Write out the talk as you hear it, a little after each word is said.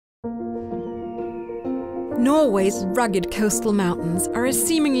Norway's rugged coastal mountains are a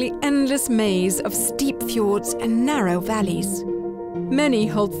seemingly endless maze of steep fjords and narrow valleys. Many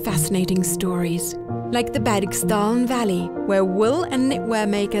hold fascinating stories, like the Bergsdalen Valley, where wool and knitwear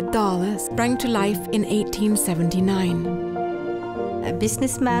maker Dale sprang to life in 1879. A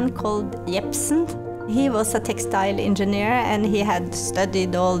businessman called Jepsen. He was a textile engineer and he had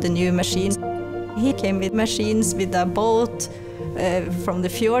studied all the new machines. He came with machines with a boat from the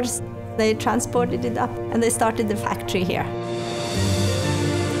fjords. They transported it up and they started the factory here.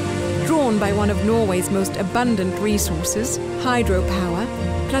 Drawn by one of Norway's most abundant resources, hydropower,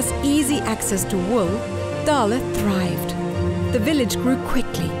 plus easy access to wool, Dale thrived. The village grew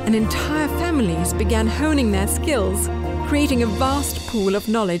quickly and entire families began honing their skills, creating a vast pool of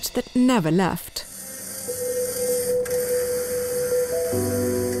knowledge that never left.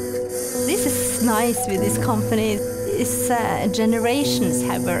 This is nice with this company. It's generations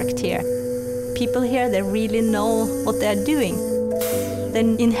have worked here. People here, they really know what they're doing. They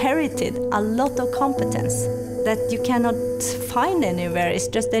inherited a lot of competence that you cannot find anywhere. It's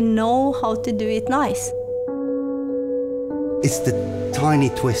just they know how to do it nice. It's the tiny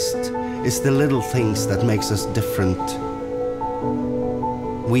twist. It's the little things that makes us different.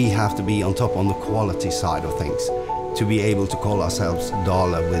 We have to be on top on the quality side of things to be able to call ourselves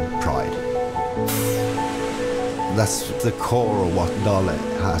Dale with pride. That's the core of what Dale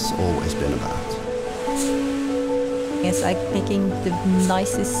has always been about. It's like making the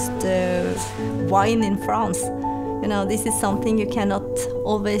nicest wine in France. You know, this is something you cannot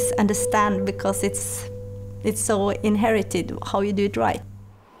always understand because it's so inherited how you do it right.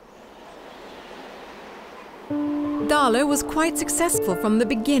 Dale was quite successful from the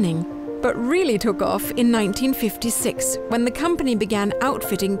beginning, but really took off in 1956 when the company began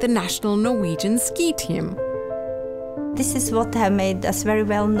outfitting the national Norwegian ski team. This is what have made us very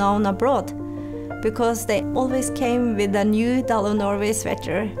well known abroad, because they always came with a new Dale Norway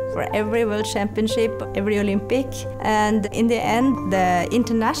sweater for every World Championship, every Olympic. And in the end, the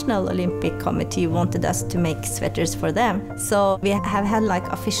International Olympic Committee wanted us to make sweaters for them. So we have had like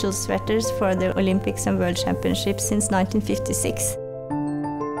official sweaters for the Olympics and World Championships since 1956.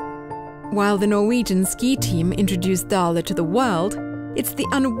 While the Norwegian ski team introduced Dale to the world, it's the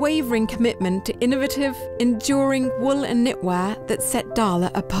unwavering commitment to innovative, enduring wool and knitwear that set Dale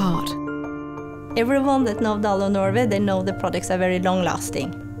apart. Everyone that knows Dale Norway, they know the products are very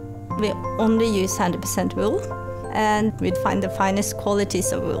long-lasting. We only use 100% wool, and we find the finest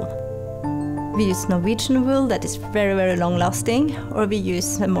qualities of wool. We use Norwegian wool that is very, very long-lasting, or we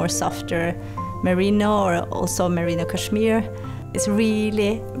use a more softer merino or also merino cashmere. It's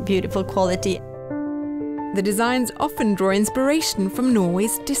really beautiful quality. The designs often draw inspiration from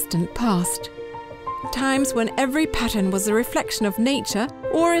Norway's distant past. Times when every pattern was a reflection of nature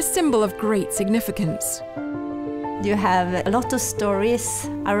or a symbol of great significance. You have a lot of stories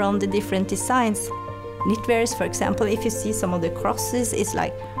around the different designs. Knitwears, for example, if you see some of the crosses, it's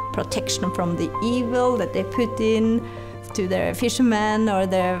like protection from the evil that they put in to their fishermen or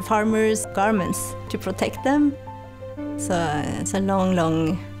their farmers' garments to protect them. So it's a long,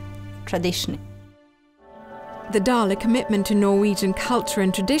 long tradition. The Dale commitment to Norwegian culture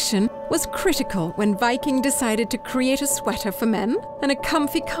and tradition was critical when Viking decided to create a sweater for men and a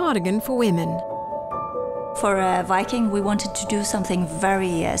comfy cardigan for women. For Viking, we wanted to do something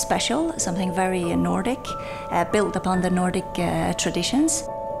very special, something very Nordic, built upon the Nordic traditions.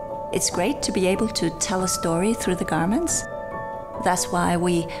 It's great to be able to tell a story through the garments. That's why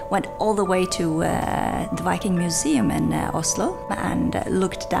we went all the way to the Viking Museum in Oslo and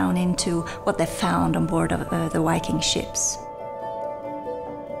looked down into what they found on board of the Viking ships.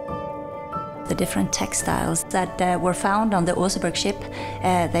 The different textiles that were found on the Oseberg ship,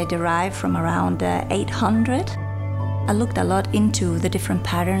 they derive from around 800. I looked a lot into the different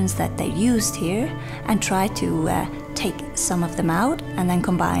patterns that they used here and tried to take some of them out and then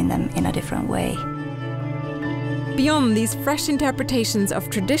combine them in a different way. Beyond these fresh interpretations of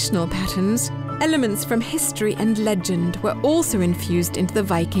traditional patterns, elements from history and legend were also infused into the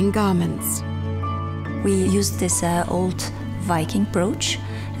Viking garments. We used this old Viking brooch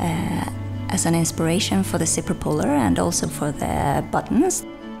as an inspiration for the zipper puller and also for the buttons.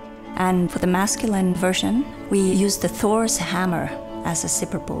 And for the masculine version, we used the Thor's hammer as a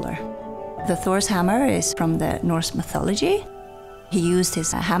zipper puller. The Thor's hammer is from the Norse mythology. He used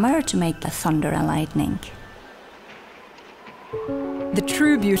his hammer to make the thunder and lightning. The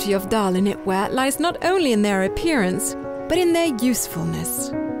true beauty of Dale knitwear lies not only in their appearance, but in their usefulness.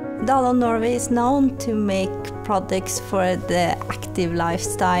 Dale Norway is known to make products for the active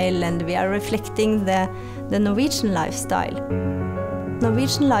lifestyle, and we are reflecting the Norwegian lifestyle.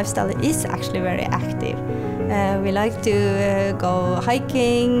 Norwegian lifestyle is actually very active. We like to go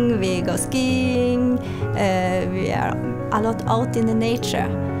hiking, we go skiing, we are a lot out in the nature.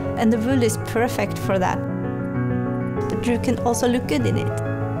 And the wool is perfect for that. But you can also look good in it.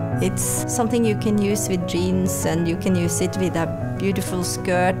 It's something you can use with jeans, and you can use it with a beautiful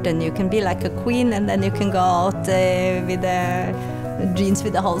skirt, and you can be like a queen, and then you can go out with jeans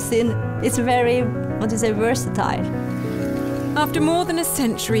with the holes in. It's very, versatile. After more than a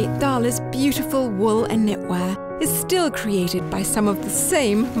century, Dale's beautiful wool and knitwear is still created by some of the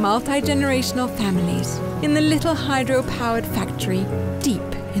same multi-generational families in the little hydro-powered factory deep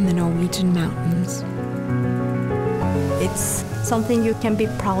in the Norwegian mountains. It's something you can be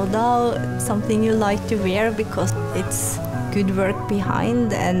proud of, something you like to wear because it's good work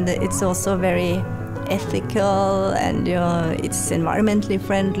behind, and it's also very ethical, and it's environmentally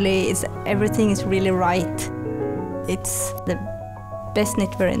friendly. Everything is really right. It's the best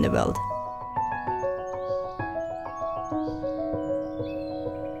knitwear in the world.